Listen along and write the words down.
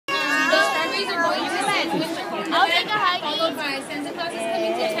boys are going to Santa with you. I'll take a huggy. Followed by Santa Claus is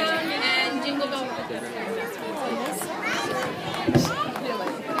coming to town and Jingle Bell Rock.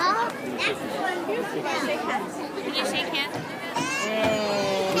 Can you shake hands?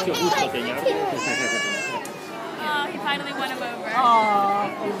 Oh, he finally won him over.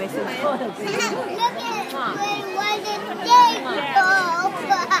 Oh, un beso.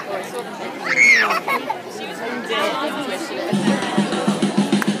 She was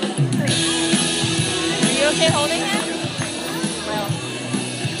Are you okay holding him?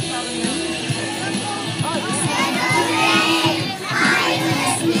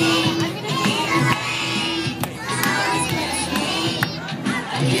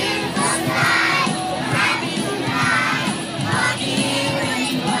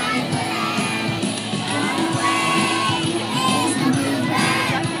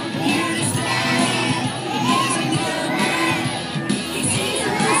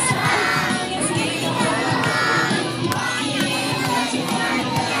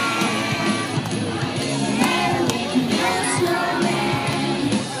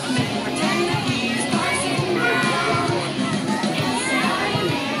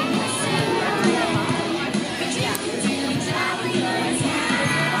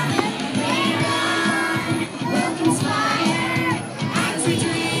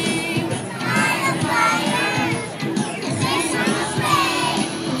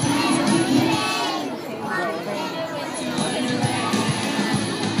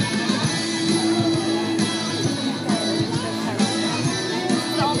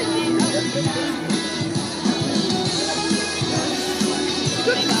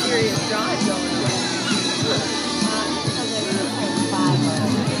 Serious drive going on.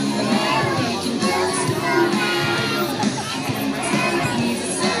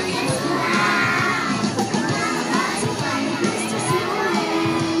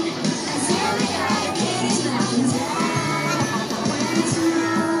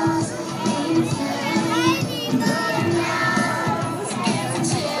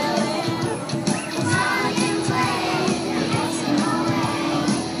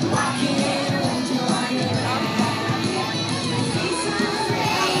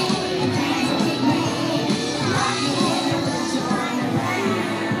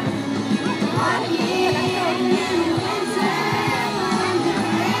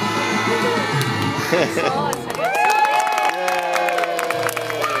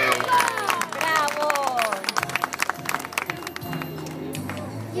 Bravo!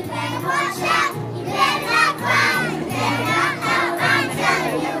 You better watch out, you better not cry, you better not pout, I'm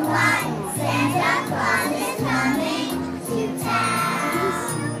telling you why. Santa Claus is coming to town.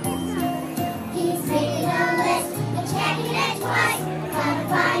 He's making a list and checking it twice, gonna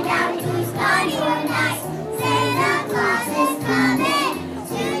find out who's naughty or nice. Santa Claus is coming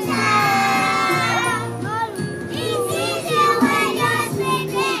to town. He sees you when you're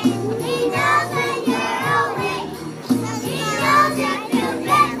sleeping, he knows when you're awake. He knows if you've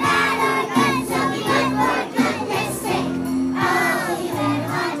been bad or good, so be good for goodness sake. Oh, you better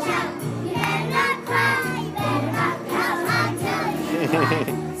watch out, you better not cry, you better not pout, I'm telling you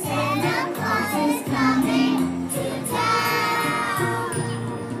why.